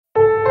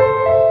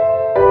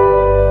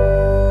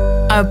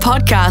A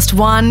Podcast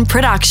One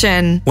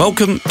production.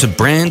 Welcome to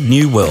Brand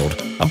New World,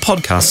 a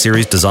podcast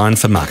series designed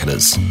for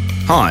marketers.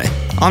 Hi,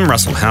 I'm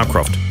Russell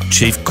Howcroft,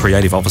 Chief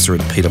Creative Officer at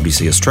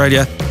PwC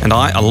Australia, and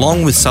I,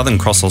 along with Southern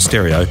Cross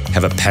Austereo,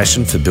 have a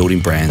passion for building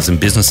brands and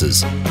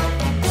businesses.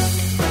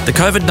 The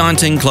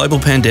COVID-19 global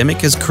pandemic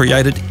has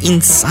created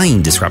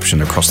insane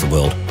disruption across the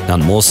world,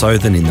 none more so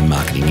than in the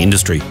marketing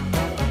industry.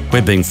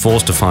 We're being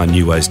forced to find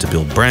new ways to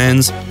build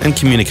brands and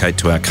communicate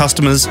to our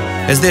customers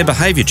as their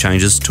behaviour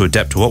changes to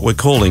adapt to what we're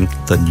calling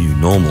the new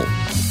normal.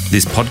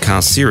 This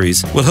podcast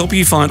series will help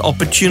you find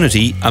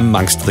opportunity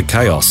amongst the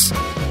chaos.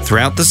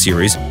 Throughout the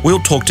series, we'll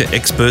talk to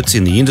experts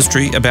in the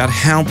industry about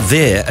how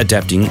they're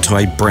adapting to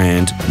a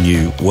brand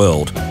new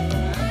world.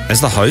 As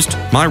the host,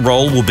 my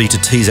role will be to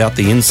tease out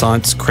the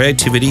insights,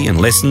 creativity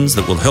and lessons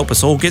that will help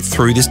us all get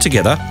through this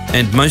together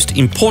and, most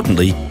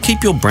importantly,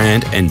 keep your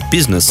brand and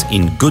business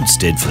in good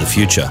stead for the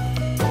future.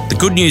 The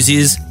good news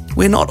is,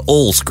 we're not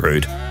all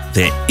screwed.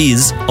 There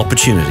is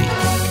opportunity.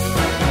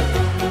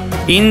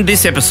 In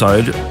this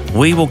episode,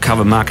 we will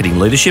cover marketing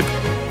leadership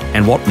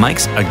and what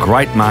makes a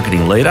great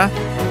marketing leader.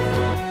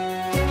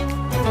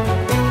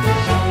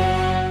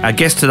 Our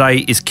guest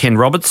today is Ken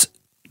Roberts,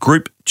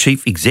 Group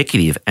Chief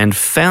Executive and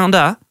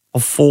founder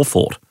of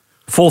Forethought.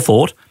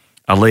 Forethought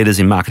are leaders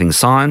in marketing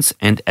science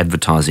and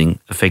advertising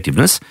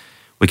effectiveness.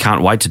 We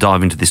can't wait to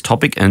dive into this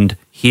topic and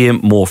hear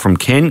more from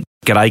Ken.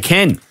 G'day,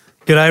 Ken.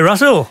 G'day,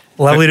 Russell.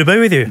 Lovely to be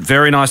with you.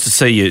 Very nice to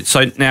see you.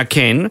 So now,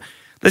 Ken,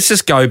 let's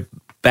just go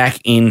back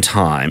in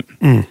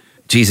time.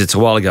 Geez, it's a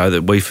while ago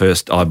that we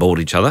first eyeballed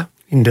each other.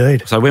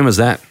 Indeed. So when was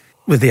that?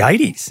 With the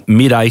 80s.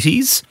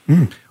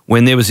 Mid-80s,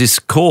 when there was this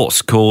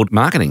course called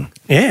marketing.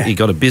 Yeah. You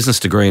got a business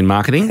degree in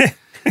marketing.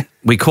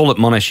 We call it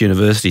Monash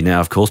University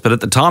now, of course, but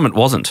at the time it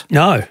wasn't.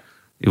 No.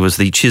 It was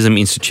the Chisholm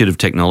Institute of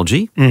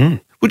Technology.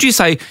 Would you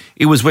say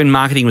it was when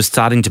marketing was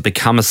starting to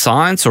become a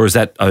science, or is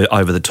that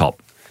over the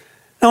top?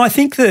 No, I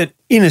think that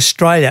in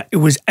Australia it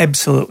was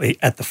absolutely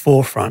at the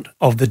forefront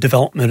of the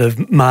development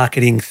of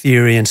marketing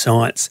theory and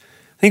science.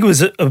 I think it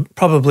was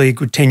probably a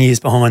good 10 years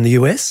behind the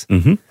US.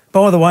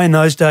 By the way, in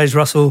those days,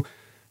 Russell,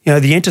 you know,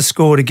 the enter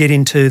score to get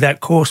into that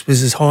course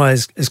was as high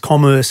as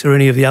commerce or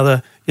any of the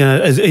other, you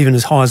know, even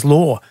as high as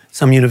law,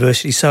 some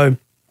universities. So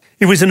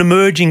it was an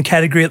emerging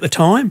category at the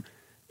time,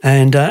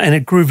 and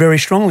it grew very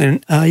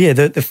strongly. And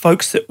the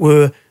folks that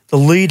were the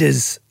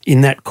leaders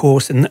in that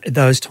course in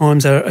those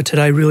times are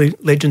today really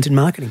legends in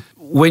marketing.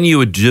 When we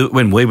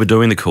were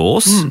doing the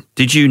course,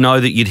 did you know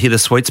that you'd hit a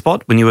sweet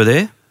spot when you were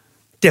there?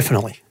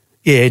 Definitely.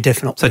 Yeah,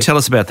 definitely. So tell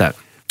us about that.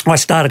 I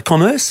started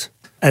commerce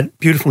at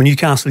beautiful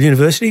Newcastle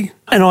University,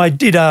 and I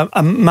did a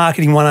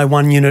Marketing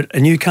 101 unit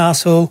at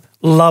Newcastle,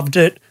 loved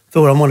it,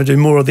 thought I want to do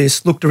more of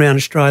this, looked around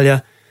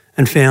Australia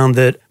and found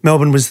that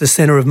Melbourne was the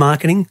centre of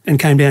marketing and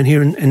came down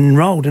here and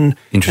enrolled, and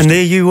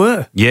there you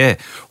were. Yeah.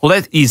 Well,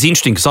 that is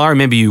interesting because I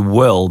remember you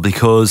well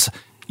because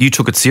you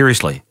took it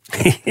seriously.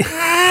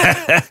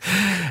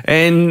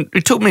 And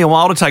it took me a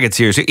while to take it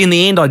seriously. In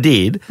the end, I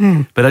did,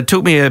 but it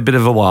took me a bit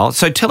of a while.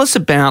 So tell us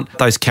about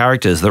those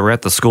characters that were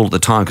at the school at the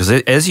time, because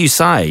as you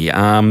say,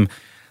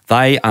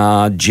 they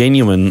are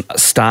genuine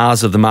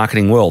stars of the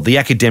marketing world, the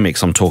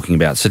academics I'm talking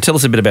about. So tell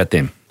us a bit about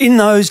them. In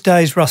those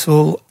days,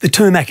 Russell, the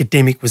term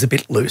academic was a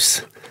bit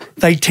loose.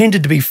 They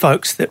tended to be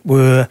folks that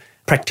were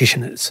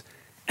practitioners,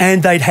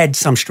 and they'd had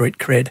some street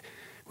cred.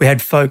 We had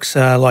folks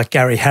like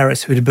Gary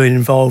Harris, who had been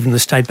involved in the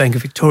State Bank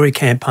of Victoria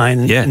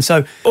campaign, and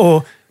so,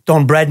 or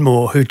Don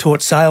Bradmore, who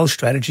taught sales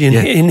strategy,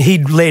 and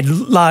he'd led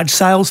large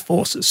sales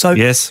forces. So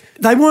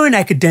they weren't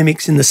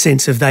academics in the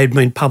sense of they'd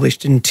been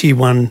published in Tier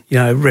 1,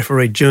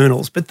 refereed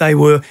journals, but they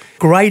were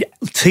great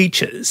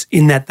teachers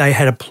in that they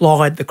had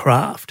applied the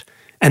craft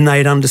and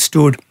they'd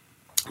understood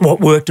what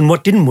worked and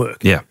what didn't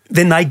work. Yeah.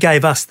 Then they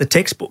gave us the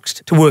textbooks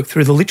to work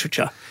through the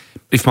literature.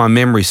 If my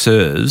memory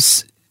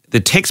serves,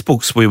 the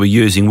textbooks we were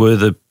using were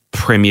the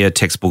premier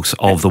textbooks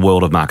of the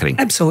world of marketing.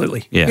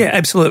 Absolutely. Yeah,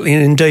 absolutely.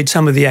 And indeed,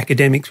 some of the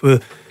academics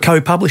were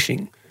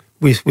co-publishing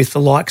with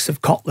the likes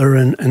of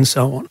Kotler and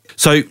so on.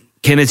 So,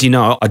 Ken, as you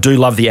know, I do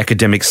love the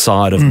academic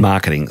side of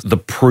marketing, the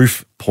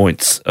proof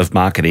points of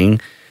marketing.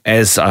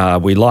 As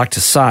we like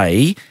to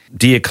say,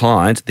 dear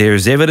client, there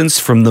is evidence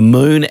from the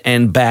moon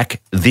and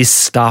back this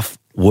stuff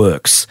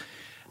works.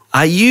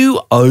 Are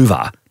you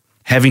over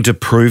having to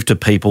prove to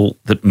people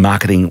that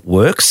marketing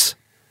works?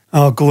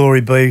 Oh,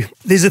 glory be.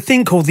 There's a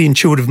thing called the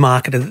intuitive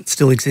marketer that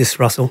still exists,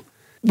 Russell.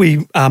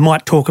 We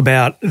might talk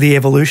about the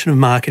evolution of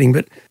marketing,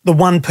 but the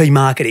 1P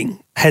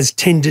marketing has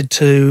tended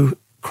to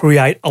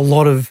create a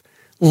lot of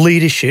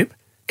leadership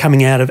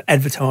coming out of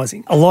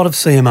advertising. A lot of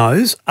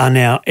CMOs are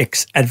now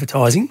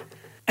ex-advertising,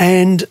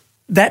 and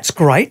that's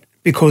great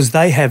because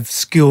they have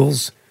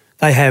skills,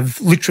 they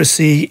have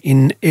literacy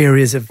in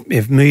areas of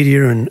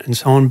media and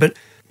so on, but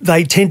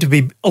they tend to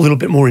be a little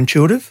bit more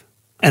intuitive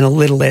and a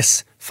little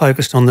less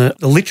focused on the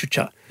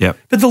literature. Yeah.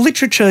 But the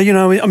literature,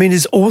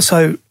 is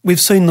also,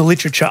 we've seen the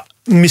literature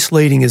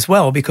misleading as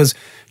well, because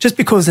just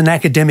because an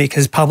academic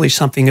has published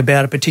something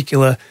about a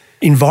particular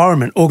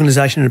environment,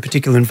 organisation in a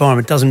particular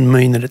environment, doesn't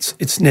mean that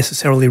it's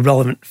necessarily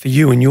relevant for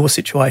you in your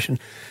situation.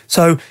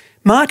 So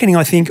marketing,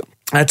 I think,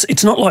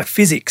 it's not like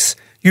physics.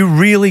 You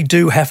really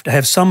do have to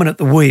have someone at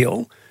the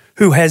wheel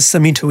who has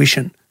some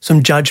intuition,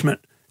 some judgment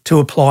to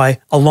apply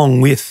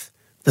along with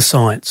the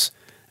science.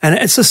 And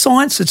it's the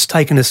science that's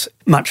taken us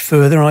much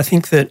further. And I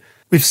think that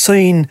we've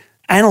seen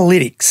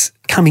analytics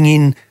coming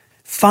in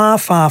far,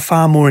 far,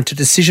 far more into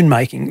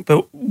decision-making.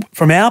 But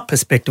from our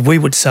perspective, we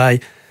would say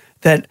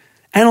that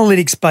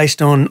analytics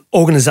based on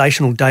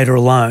organisational data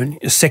alone,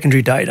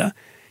 secondary data,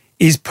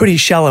 is pretty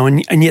shallow,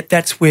 and yet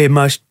that's where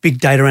most big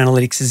data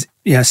analytics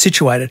is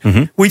situated.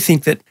 Mm-hmm. We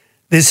think that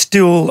there's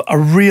still a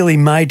really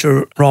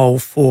major role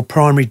for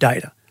primary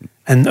data.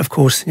 And, of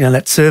course,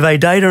 that's survey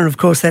data, and, of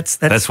course,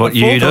 that's what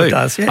you do.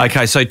 Does, yeah.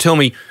 Okay, so tell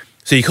me,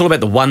 so you call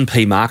about the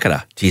 1P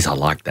marketer. Geez, I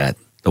like that.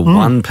 The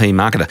 1P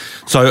marketer.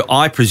 So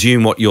I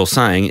presume what you're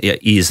saying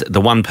is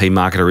the 1P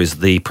marketer is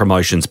the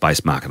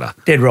promotions-based marketer.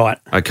 Dead right.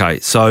 Okay,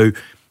 so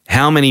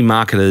how many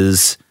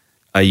marketers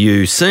are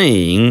you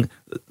seeing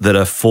that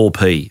are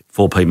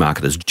 4P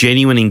marketers?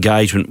 Genuine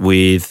engagement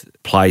with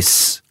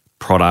place,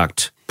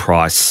 product,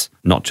 price,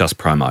 not just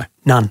promo?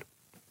 None.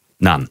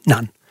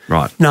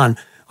 Right. None.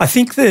 I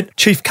think that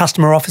Chief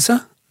Customer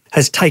Officer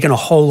has taken a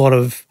whole lot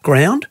of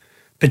ground,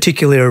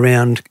 particularly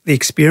around the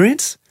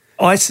experience.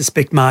 I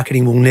suspect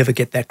marketing will never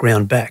get that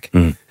ground back,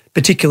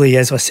 particularly,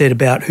 as I said,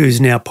 about who's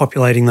now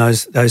populating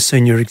those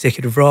senior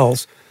executive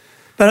roles.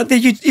 But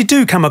you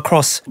do come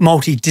across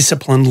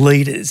multidisciplined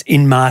leaders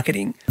in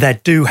marketing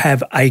that do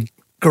have a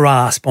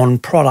grasp on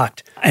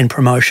product and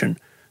promotion,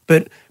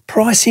 but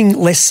pricing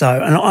less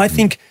so. And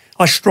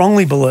I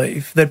strongly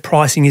believe that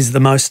pricing is the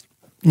most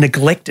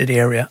neglected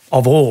area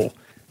of all.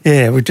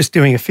 Yeah, we're just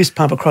doing a fist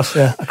pump across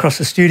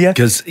the studio.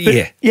 Because,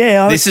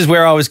 this is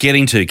where I was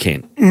getting to,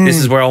 Ken. This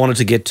is where I wanted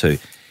to get to.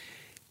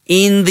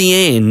 In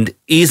the end,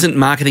 isn't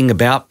marketing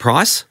about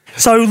price?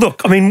 So,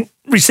 look,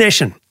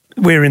 recession.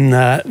 We're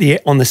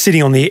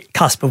sitting on the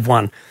cusp of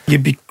one.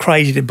 You'd be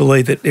crazy to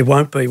believe that there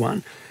won't be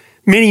one.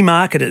 Many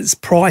marketers,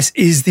 price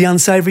is the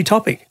unsavoury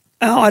topic.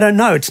 I don't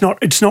know. It's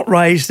not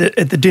raised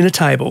at the dinner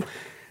table.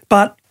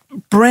 But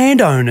brand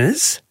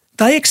owners,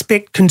 they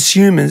expect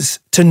consumers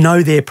to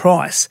know their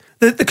price.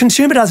 The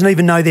consumer doesn't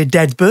even know their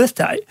dad's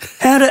birthday.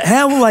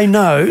 How will they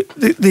know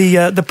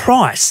the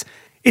price?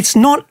 It's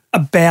not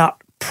about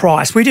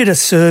price. We did a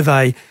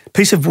survey,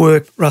 piece of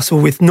work,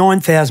 Russell, with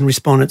 9,000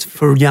 respondents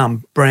for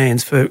Yum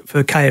brands for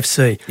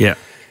KFC. Yeah.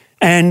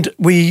 And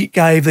we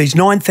gave these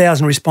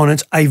 9,000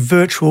 respondents a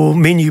virtual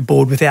menu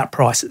board without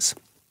prices.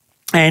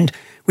 And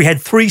we had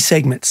 3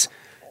 segments.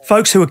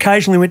 Folks who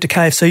occasionally went to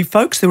KFC,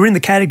 folks that were in the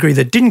category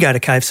that didn't go to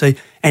KFC,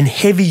 and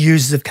heavy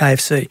users of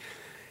KFC.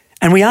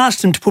 And we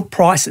asked them to put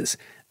prices.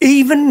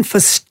 Even for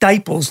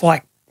staples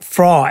like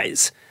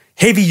fries,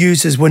 heavy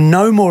users were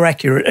no more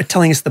accurate at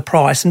telling us the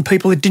price than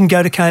people that didn't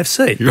go to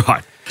KFC.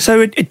 Right.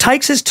 So it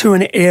takes us to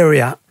an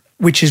area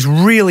which is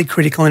really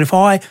critical. And if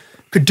I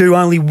could do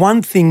only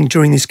one thing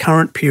during this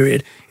current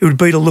period, it would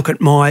be to look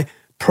at my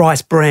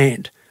price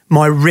brand,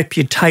 my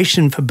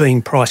reputation for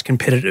being price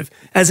competitive,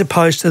 as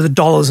opposed to the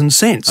dollars and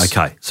cents.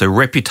 Okay, so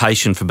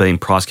reputation for being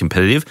price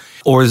competitive.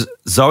 Or as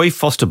Zoe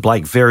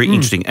Foster-Blake, very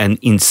interesting, an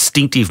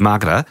instinctive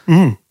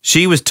marketer,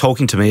 she was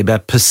talking to me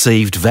about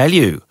perceived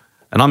value.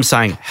 And I'm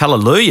saying,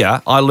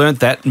 hallelujah, I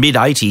learnt that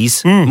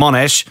mid-80s,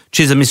 Monash,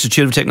 Chisholm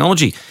Institute of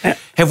Technology.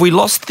 Have we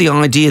lost the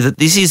idea that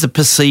this is a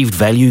perceived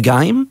value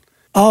game?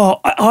 Oh,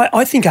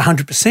 I think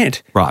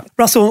 100%. Right.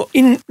 Russell,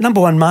 in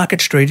number 1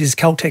 Market Street is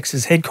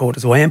Caltex's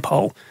headquarters, or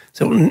Ampol,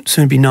 so it will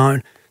soon be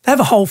known. They have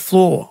a whole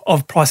floor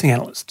of pricing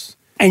analysts.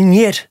 And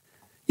yet,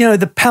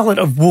 the pallet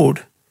of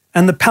wood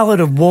and the pallet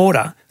of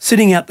water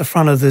sitting out the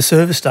front of the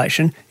service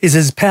station is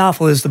as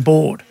powerful as the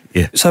board.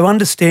 Yeah. So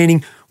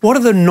understanding what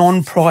are the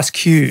non-price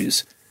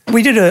cues.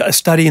 We did a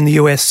study in the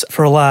US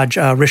for a large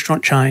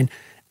restaurant chain,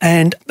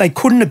 and they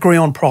couldn't agree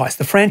on price.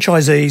 The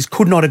franchisees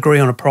could not agree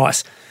on a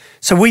price.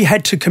 So we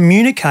had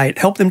to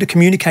help them to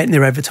communicate in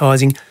their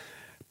advertising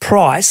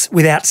price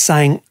without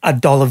saying a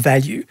dollar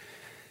value.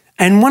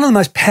 And one of the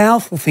most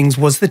powerful things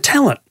was the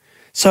talent.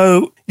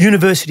 So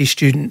university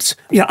students,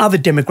 other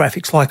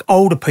demographics like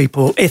older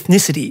people,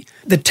 ethnicity,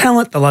 the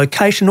talent, the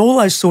location, all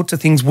those sorts of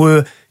things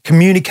were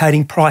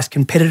communicating price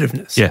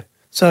competitiveness. Yeah.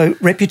 So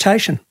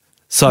reputation.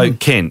 So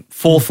Ken,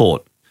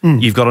 forethought.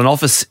 You've got an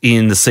office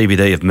in the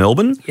CBD of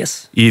Melbourne.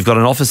 Yes. You've got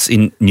an office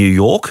in New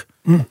York.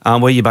 Where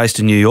are you based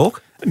in New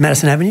York?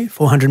 Madison Avenue,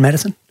 400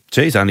 Madison.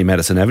 Geez, only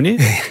Madison Avenue.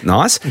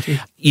 Nice. Thank you.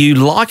 You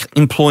like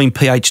employing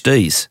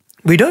PhDs.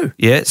 We do.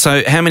 Yeah.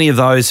 So how many of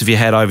those have you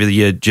had over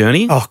your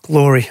journey? Oh,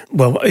 glory.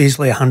 Well,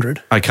 easily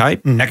 100. Okay.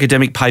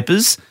 Academic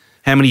papers,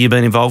 how many have you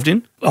been involved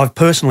in? I've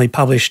personally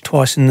published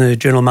twice in the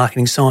Journal of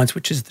Marketing Science,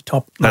 which is the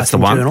top That's the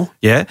marketing one. journal.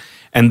 Yeah.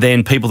 And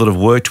then people that have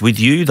worked with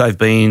you, they've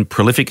been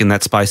prolific in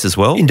that space as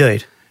well?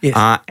 Indeed,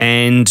 yes.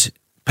 And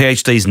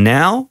PhDs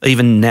now,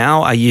 even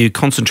now, are you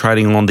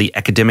concentrating on the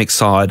academic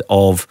side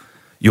of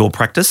your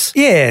practice?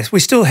 Yes, we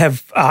still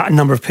have a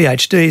number of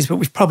PhDs, but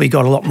we've probably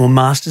got a lot more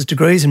master's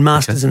degrees and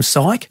masters in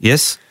psych.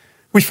 Yes.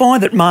 We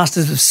find that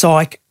masters of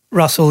psych,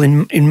 Russell,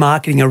 in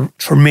marketing are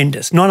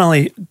tremendous, not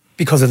only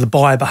because of the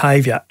buyer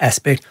behaviour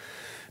aspect,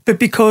 but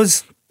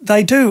because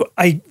they do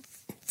a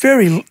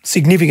very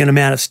significant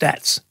amount of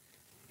stats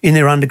in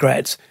their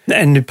undergrads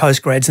and their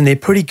postgrads, and they're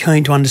pretty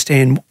keen to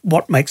understand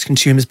what makes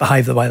consumers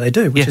behave the way they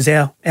do, which is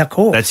our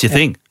core. That's your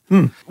thing.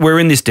 We're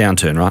in this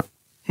downturn,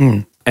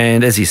 right?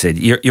 And as you said,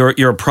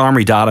 you're a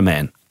primary data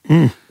man.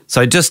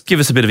 So just give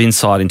us a bit of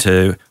insight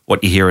into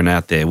what you're hearing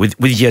out there with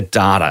your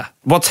data.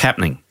 What's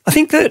happening? I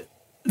think that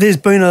there's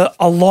been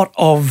a lot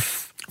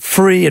of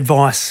free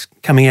advice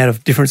coming out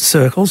of different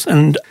circles,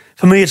 and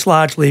for me it's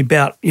largely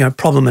about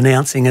problem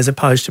announcing as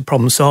opposed to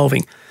problem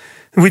solving.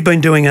 And we've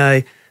been doing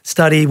a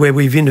study where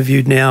we've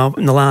interviewed now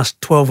in the last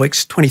 12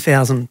 weeks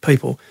 20,000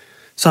 people,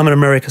 some in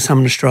America, some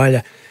in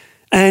Australia.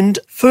 And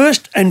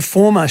first and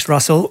foremost,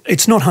 Russell,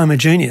 it's not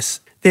homogeneous.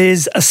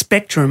 There's a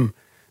spectrum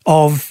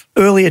of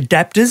early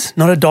adapters,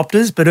 not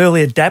adopters, but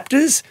early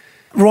adapters,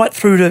 right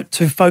through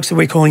to folks that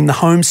we're calling the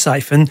home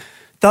safe. And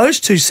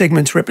those two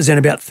segments represent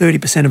about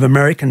 30% of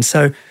Americans.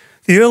 So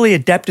the early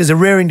adapters are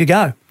raring to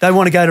go. They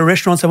want to go to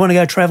restaurants, they want to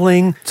go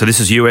travelling. So this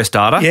is US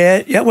data?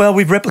 Yeah. Well,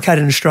 we've replicated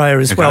in Australia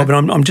as well, but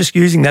I'm just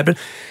using that. But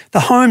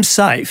the home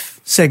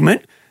safe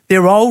segment,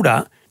 they're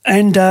older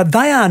and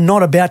they are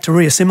not about to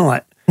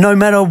reassimilate. No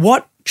matter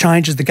what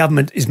changes the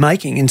government is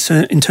making in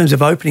terms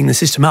of opening the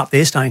system up,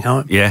 they're staying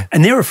home. Yeah.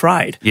 And they're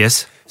afraid.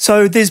 Yes.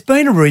 So there's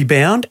been a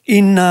rebound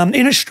in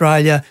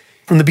Australia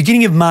from the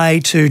beginning of May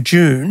to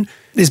June.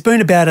 There's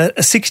been about a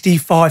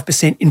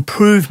 65%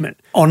 improvement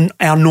on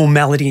our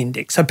normality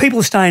index. So people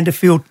are starting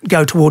to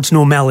go towards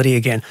normality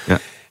again. Yeah.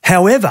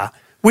 However,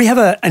 we have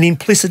an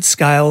implicit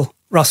scale,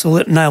 Russell,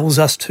 that enables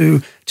us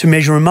to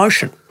measure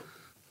emotion.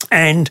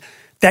 And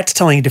that's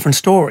telling a different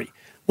story.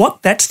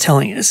 What that's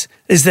telling us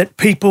is that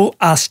people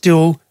are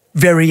still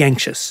very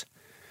anxious.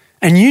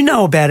 And you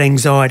know about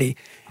anxiety.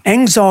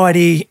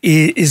 Anxiety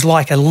is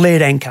like a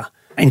lead anchor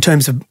in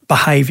terms of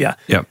behaviour.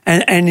 Yep.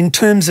 And in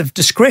terms of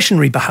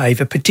discretionary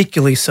behaviour,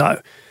 particularly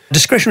so.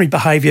 Discretionary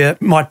behaviour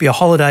might be a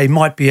holiday,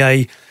 might be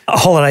a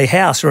holiday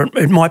house, or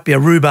it might be a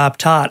rhubarb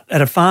tart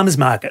at a farmer's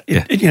market.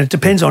 It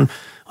depends on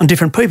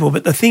different people.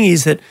 But the thing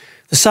is that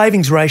the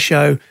savings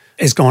ratio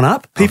has gone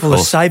up. People are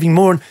saving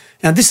more.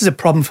 Now, this is a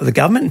problem for the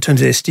government in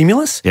terms of their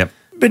stimulus. Yep.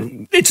 But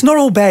it's not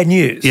all bad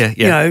news.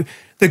 Yeah.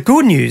 The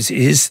good news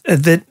is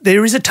that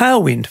there is a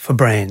tailwind for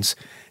brands.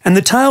 And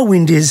the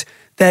tailwind is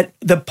that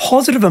the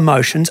positive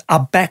emotions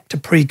are back to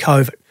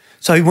pre-COVID.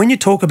 So when you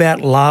talk about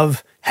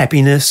love,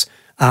 happiness,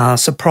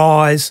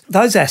 surprise,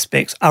 those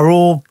aspects are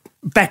all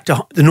back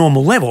to the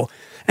normal level.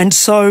 And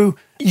so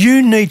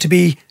you need to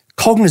be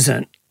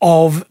cognizant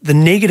of the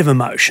negative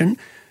emotion,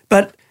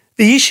 but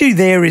the issue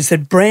there is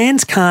that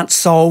brands can't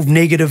solve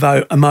negative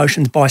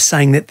emotions by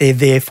saying that they're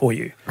there for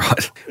you.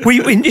 Right.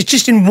 It's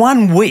just in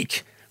 1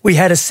 week, we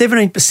had a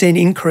 17%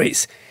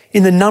 increase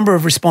in the number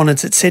of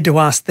respondents that said to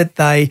us that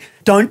they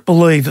don't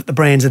believe that the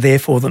brands are there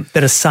for them,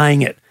 that are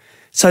saying it.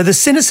 So the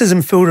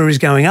cynicism filter is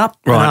going up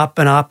and up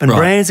and up, and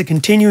brands are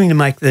continuing to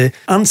make the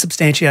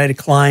unsubstantiated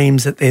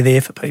claims that they're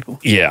there for people.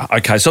 Yeah,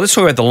 okay. So let's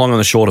talk about the long and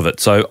the short of it.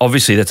 So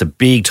obviously that's a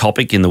big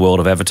topic in the world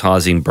of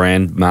advertising,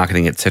 brand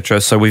marketing, etc.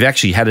 So we've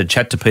actually had a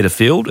chat to Peter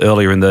Field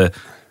earlier in the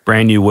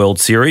Brand New World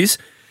series.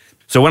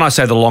 So when I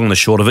say the long and the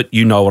short of it,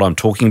 you know what I'm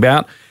talking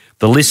about.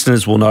 The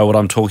listeners will know what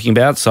I'm talking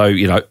about. So,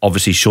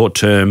 obviously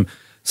short-term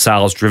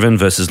sales-driven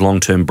versus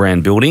long-term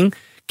brand building.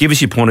 Give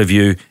us your point of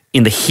view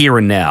in the here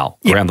and now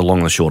around the long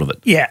and the short of it.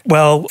 Yeah,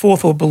 well,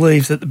 Forethought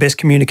believes that the best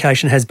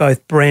communication has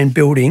both brand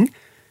building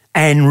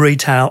and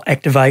retail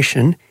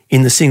activation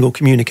in the single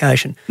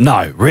communication.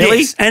 No, really?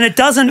 Yes, and it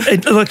doesn't.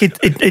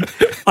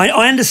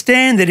 I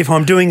understand that if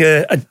I'm doing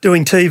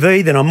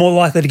TV, then I'm more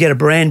likely to get a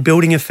brand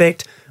building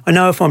effect. I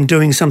know if I'm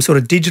doing some sort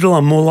of digital,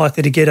 I'm more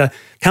likely to get a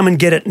come and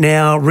get it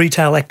now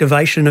retail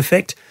activation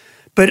effect.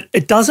 But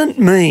it doesn't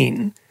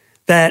mean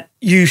that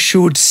you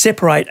should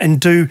separate and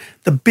do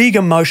the big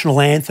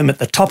emotional anthem at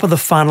the top of the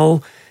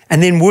funnel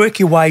and then work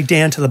your way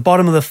down to the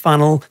bottom of the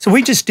funnel. So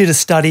we just did a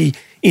study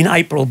in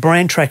April,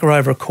 Brand Tracker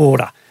over a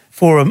quarter,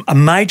 for a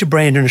major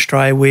brand in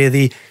Australia where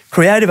the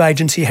creative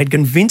agency had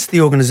convinced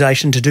the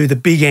organisation to do the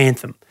big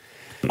anthem.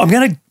 I'm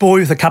going to bore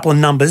you with a couple of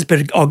numbers,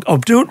 but I'll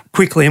do it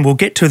quickly and we'll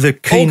get to the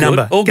key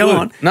number. Go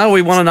on. No,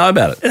 we want to know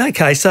about it.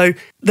 Okay, so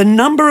the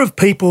number of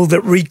people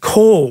that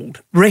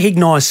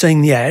recognised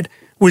seeing the ad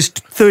was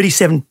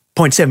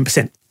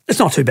 37.7%. It's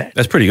not too bad.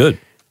 That's pretty good.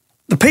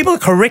 The people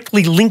that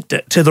correctly linked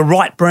it to the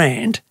right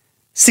brand,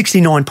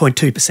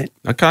 69.2%.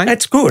 Okay.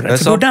 That's good.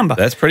 That's a good number.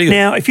 That's pretty good.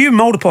 Now, if you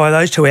multiply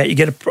those two out, you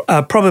get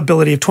a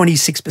probability of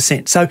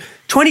 26%. So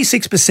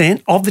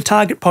 26% of the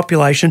target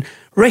population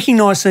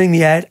recognised seeing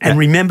the ad and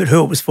remembered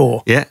who it was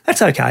for. Yeah.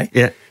 That's okay.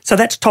 Yeah. So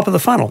that's top of the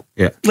funnel.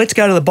 Yeah. Let's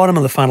go to the bottom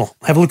of the funnel.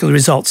 Have a look at the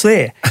results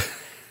there.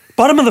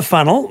 Bottom of the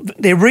funnel,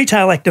 their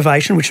retail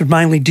activation, which was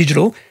mainly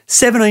digital,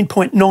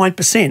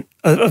 17.9%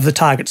 of the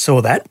targets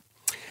saw that.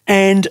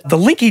 And the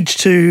linkage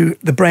to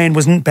the brand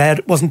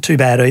wasn't too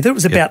bad either. It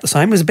was about the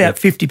same. It was about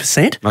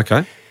 50%.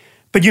 Okay.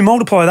 But you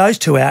multiply those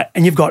two out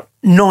and you've got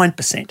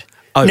 9%.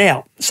 Oh.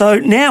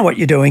 Now what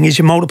you're doing is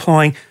you're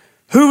multiplying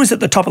who was at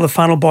the top of the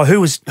funnel by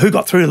who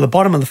got through to the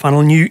bottom of the funnel,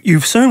 and you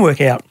soon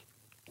work out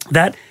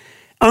that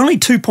only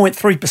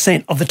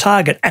 2.3% of the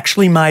target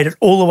actually made it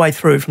all the way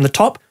through from the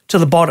top to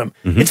the bottom.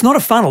 It's not a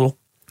funnel.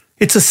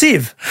 It's a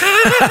sieve.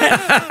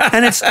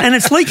 and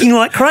it's leaking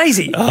like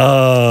crazy.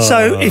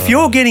 So if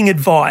you're getting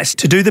advice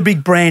to do the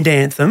big brand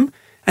anthem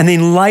and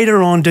then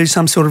later on do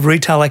some sort of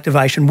retail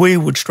activation, we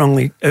would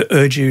strongly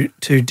urge you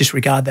to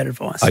disregard that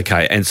advice.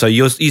 Okay, and so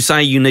you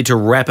say you need to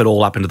wrap it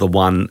all up into the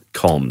one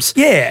comms.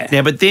 Yeah.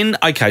 Now, but then,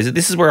 okay, so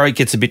this is where it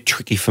gets a bit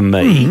tricky for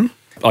me.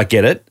 I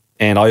get it,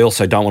 and I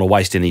also don't want to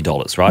waste any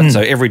dollars, right?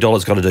 So every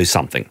dollar's got to do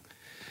something.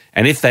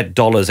 And if that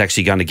dollar's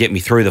actually going to get me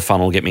through the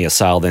funnel, get me a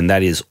sale, then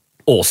that is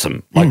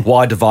awesome. Like,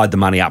 why divide the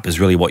money up is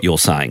really what you're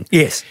saying.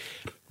 Yes.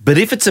 But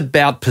if it's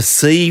about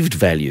perceived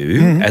value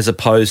as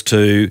opposed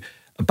to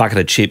a bucket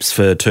of chips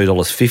for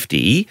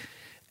 $2.50,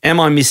 am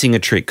I missing a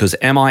trick? Because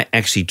am I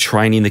actually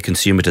training the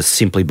consumer to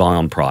simply buy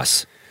on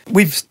price?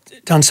 We've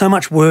done so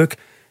much work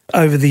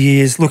over the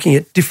years looking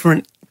at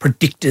different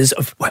predictors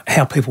of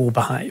how people will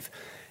behave.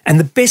 And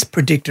the best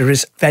predictor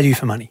is value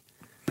for money.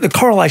 The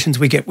correlations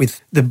we get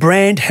with the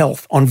brand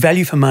health on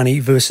value for money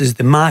versus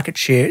the market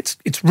share,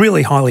 it's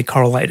really highly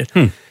correlated.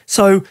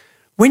 So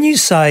when you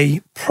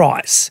say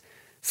price,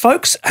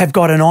 folks have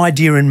got an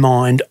idea in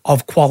mind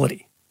of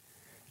quality.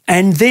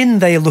 And then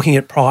they are looking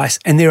at price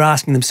and they're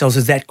asking themselves,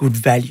 is that good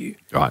value?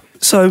 Right.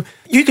 So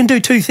you can do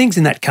two things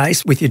in that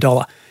case with your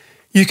dollar.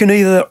 You can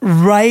either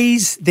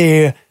raise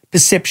their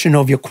perception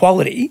of your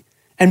quality,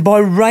 and by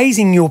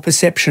raising your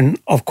perception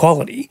of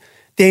quality,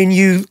 then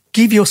you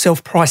give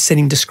yourself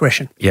price-setting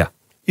discretion. Yeah.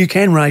 You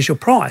can raise your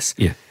price.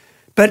 Yeah.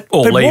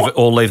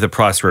 Or leave the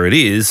price where it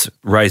is,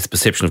 raise the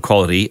perception of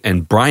quality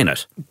and brain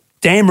it.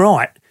 Damn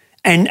right.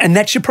 And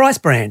that's your price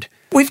brand.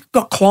 We've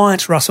got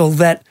clients, Russell,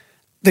 that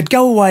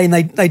go away and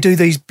they do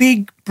these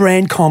big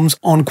brand comms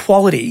on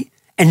quality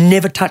and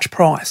never touch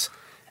price.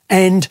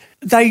 And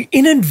they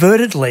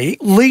inadvertently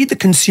lead the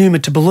consumer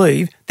to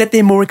believe that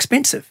they're more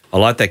expensive. I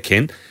like that,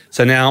 Ken.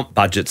 So now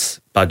budgets,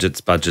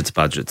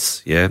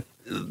 yeah?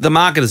 The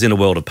market is in a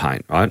world of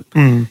pain, right?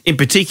 In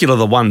particular,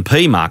 the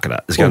 1P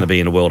marketer is going to be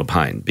in a world of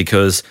pain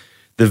because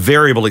the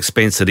variable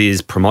expense that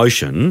is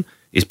promotion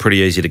is pretty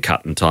easy to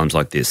cut in times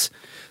like this.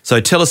 So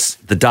tell us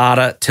the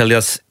data, tell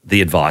us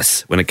the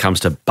advice when it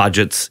comes to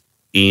budgets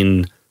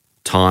in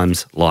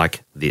times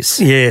like this.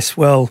 Yes,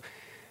 well,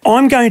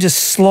 I'm going to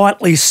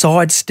slightly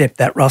sidestep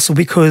that, Russell,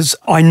 because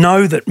I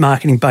know that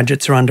marketing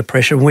budgets are under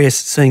pressure. We're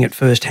seeing it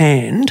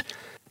firsthand.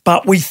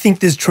 But we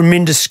think there's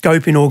tremendous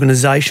scope in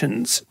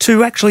organisations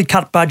to actually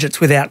cut budgets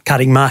without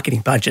cutting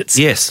marketing budgets.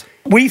 Yes.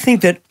 We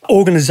think that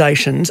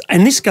organisations,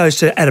 and this goes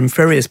to Adam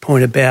Ferrier's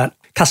point about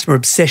customer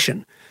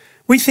obsession,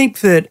 we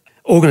think that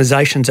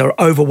organisations are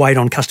overweight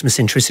on customer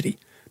centricity.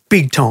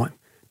 Big time.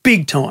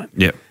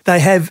 Yeah. They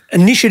have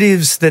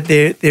initiatives that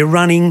they're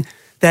running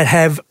that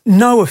have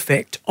no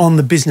effect on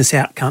the business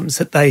outcomes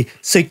that they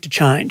seek to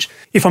change.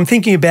 If I'm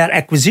thinking about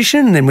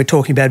acquisition, then we're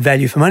talking about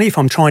value for money. If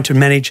I'm trying to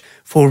manage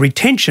for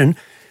retention,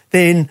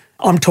 then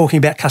I'm talking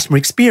about customer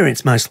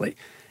experience mostly.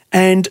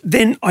 And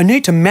then I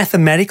need to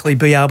mathematically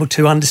be able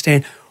to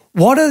understand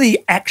what are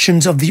the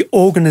actions of the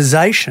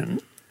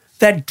organisation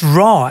that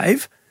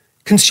drive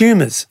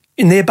consumers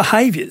in their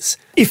behaviours.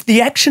 If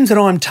the actions that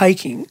I'm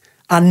taking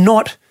are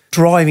not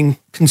driving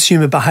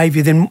consumer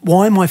behaviour, then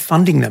why am I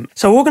funding them?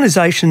 So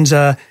organisations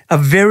are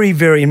very,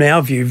 very, in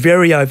our view,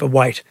 very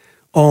overweight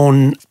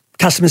on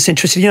customer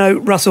centricity. You know,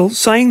 Russell,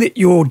 saying that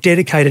you're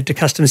dedicated to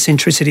customer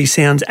centricity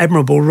sounds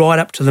admirable right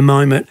up to the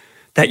moment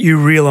that you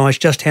realise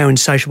just how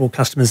insatiable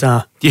customers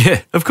are.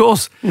 Yeah, of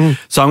course.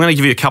 So I'm going to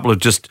give you a couple of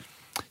just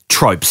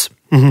tropes.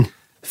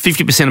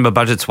 50% of my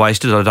budget's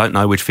wasted. I don't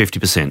know which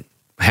 50%.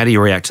 How do you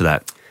react to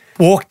that?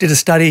 WARC did a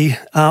study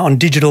on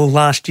digital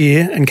last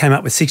year and came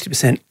up with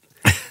 60%.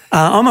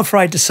 I'm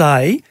afraid to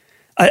say,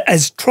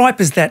 as tripe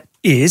as that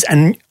is,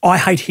 and I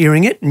hate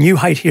hearing it and you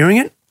hate hearing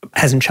it,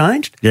 hasn't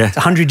changed. Yeah. It's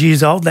 100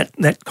 years old,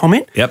 that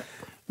comment. Yep.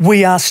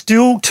 We are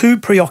still too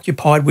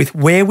preoccupied with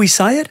where we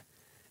say it,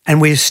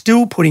 and we're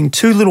still putting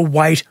too little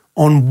weight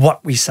on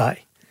what we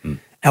say.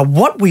 Now,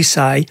 what we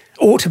say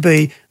ought to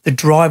be the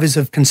drivers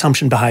of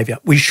consumption behaviour.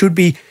 We should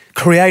be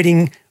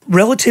creating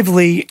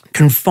relatively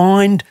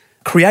confined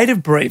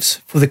creative briefs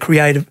for the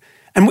creative,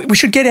 and we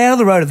should get out of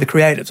the road of the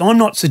creatives. I'm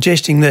not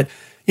suggesting that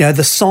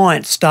the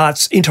science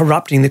starts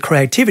interrupting the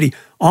creativity.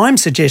 I'm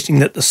suggesting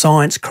that the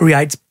science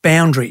creates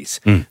boundaries,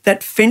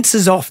 that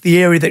fences off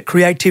the area that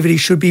creativity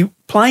should be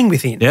playing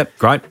within. Yep,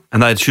 great.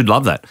 And they should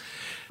love that.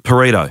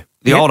 Pareto,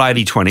 the old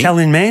 80-20.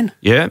 Italian man.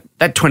 Yeah,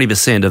 that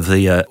 20% of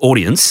the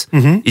audience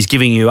is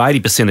giving you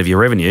 80% of your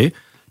revenue.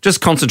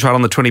 Just concentrate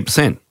on the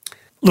 20%.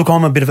 Look,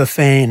 I'm a bit of a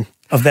fan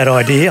of that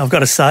idea, I've got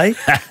to say.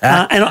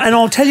 And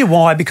I'll tell you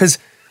why, because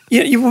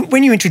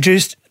when you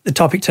introduced the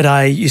topic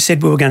today, you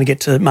said we were going to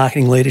get to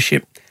marketing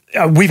leadership.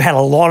 We've had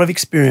a lot of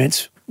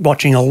experience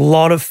watching a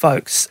lot of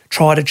folks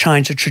try to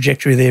change the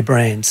trajectory of their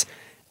brands.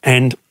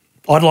 And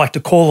I'd like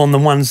to call on the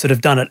ones that have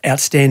done it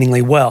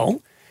outstandingly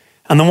well.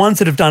 And the ones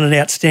that have done it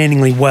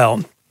outstandingly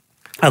well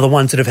are the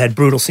ones that have had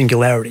brutal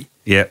singularity.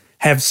 Yeah.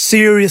 Have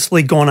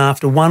seriously gone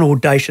after one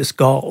audacious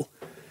goal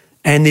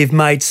and they've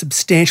made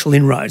substantial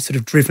inroads that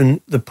have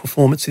driven the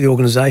performance of the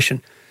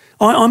organisation.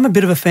 I'm a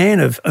bit of a fan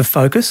of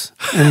Focus,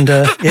 and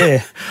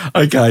yeah.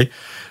 Okay.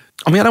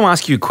 I'm going to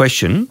ask you a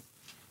question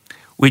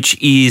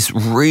which is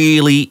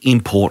really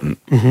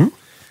important. Mm-hmm.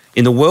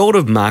 In the world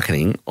of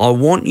marketing, I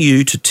want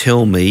you to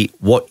tell me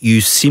what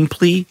you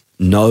simply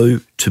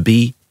know to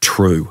be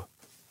true.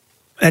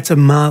 That's a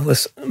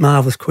marvellous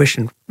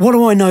question. What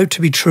do I know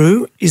to be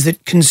true is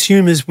that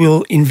consumers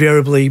will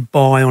invariably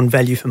buy on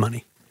value for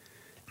money.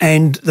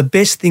 And the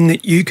best thing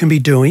that you can be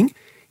doing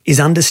is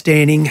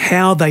understanding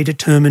how they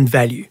determine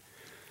value.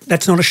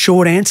 That's not a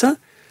short answer.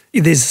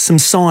 There's some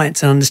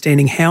science in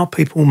understanding how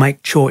people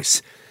make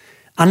choice.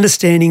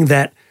 Understanding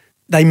that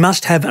they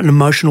must have an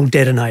emotional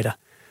detonator,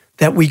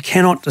 that we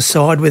cannot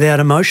decide without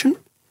emotion,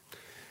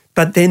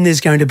 but then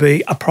there's going to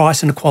be a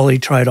price and a quality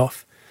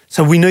trade-off.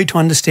 So we need to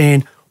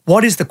understand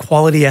what is the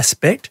quality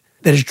aspect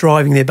that is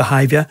driving their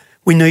behaviour.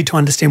 We need to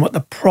understand what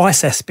the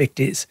price aspect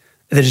is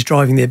that is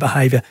driving their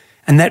behaviour,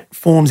 and that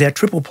forms our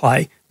triple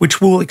play, which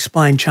will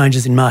explain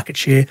changes in market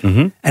share.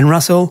 Mm-hmm. And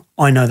Russell,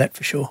 I know that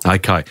for sure.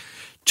 Okay.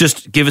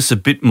 Just give us a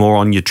bit more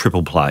on your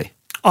triple play.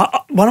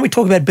 Why don't we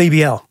talk about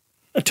BBL,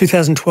 a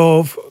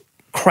 2012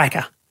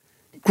 cracker.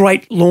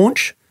 Great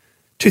launch.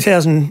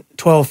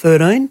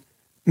 2012-13,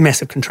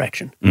 massive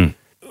contraction.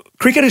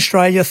 Cricket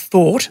Australia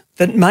thought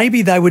that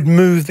maybe they would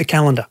move the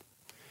calendar.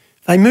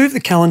 If they moved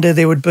the calendar,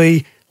 there would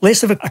be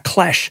less of a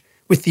clash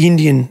with the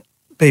Indian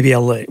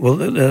BBL League, well,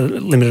 the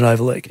Limited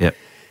Over League, Yep.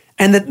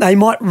 and that they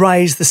might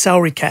raise the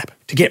salary cap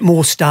to get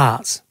more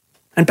stars,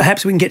 and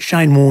perhaps we can get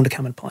Shane Warne to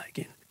come and play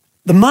again.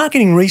 The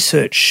marketing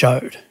research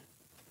showed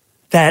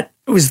that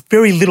it was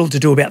very little to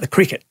do about the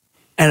cricket,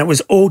 and it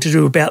was all to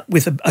do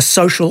with a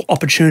social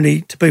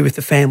opportunity to be with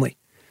the family.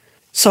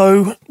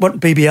 So what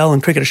BBL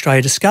and Cricket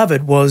Australia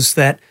discovered was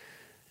that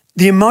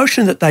the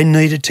emotion that they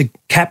needed to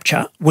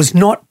capture was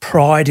not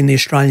pride in the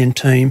Australian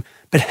team,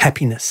 but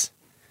happiness.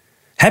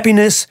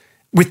 Happiness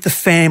with the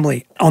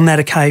family on that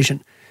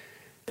occasion.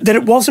 That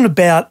it wasn't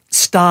about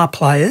star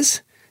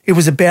players, it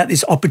was about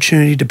this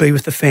opportunity to be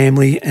with the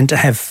family and to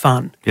have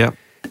fun. Yep.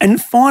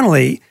 And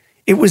finally,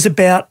 it was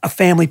about a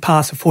family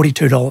pass of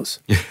 $42.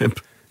 Yep.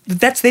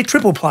 That's their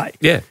triple play.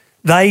 Yeah.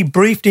 They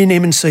briefed in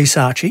M&C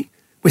Saatchi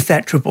with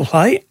that triple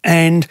play,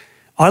 and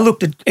I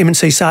looked at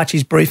M&C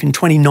Saatchi's brief in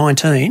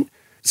 2019,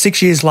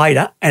 6 years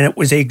later, and it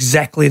was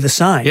exactly the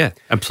same. Yeah,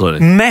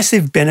 absolutely.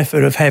 Massive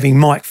benefit of having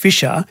Mike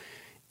Fisher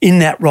in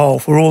that role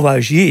for all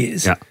those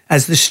years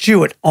as the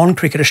steward on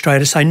Cricket Australia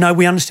to say, no,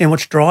 we understand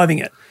what's driving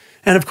it.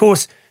 And, of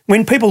course,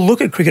 when people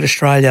look at Cricket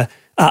Australia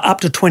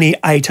up to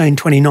 2018,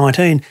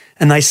 2019,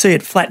 and they see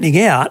it flattening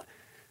out,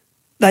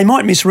 they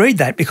might misread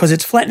that because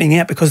it's flattening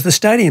out because the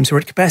stadiums are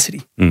at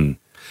capacity.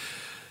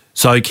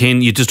 So,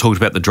 Ken, you just talked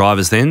about the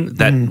drivers then.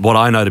 That what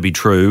I know to be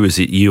true is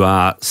that you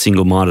are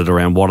single-minded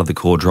around what are the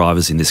core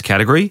drivers in this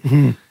category.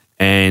 Mm-hmm.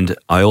 And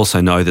I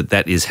also know that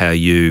that is how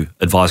you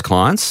advise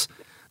clients.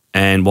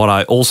 And what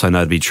I also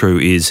know to be true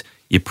is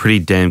you're pretty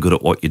damn good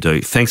at what you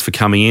do. Thanks for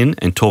coming in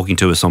and talking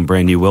to us on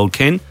Brand New World,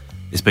 Ken.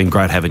 It's been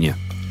great having you.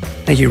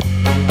 Thank you.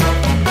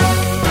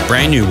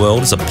 Brand New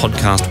World is a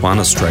Podcast One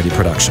Australia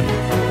production,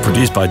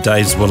 produced by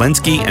Dave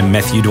Zwolensky and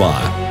Matthew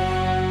Dwyer.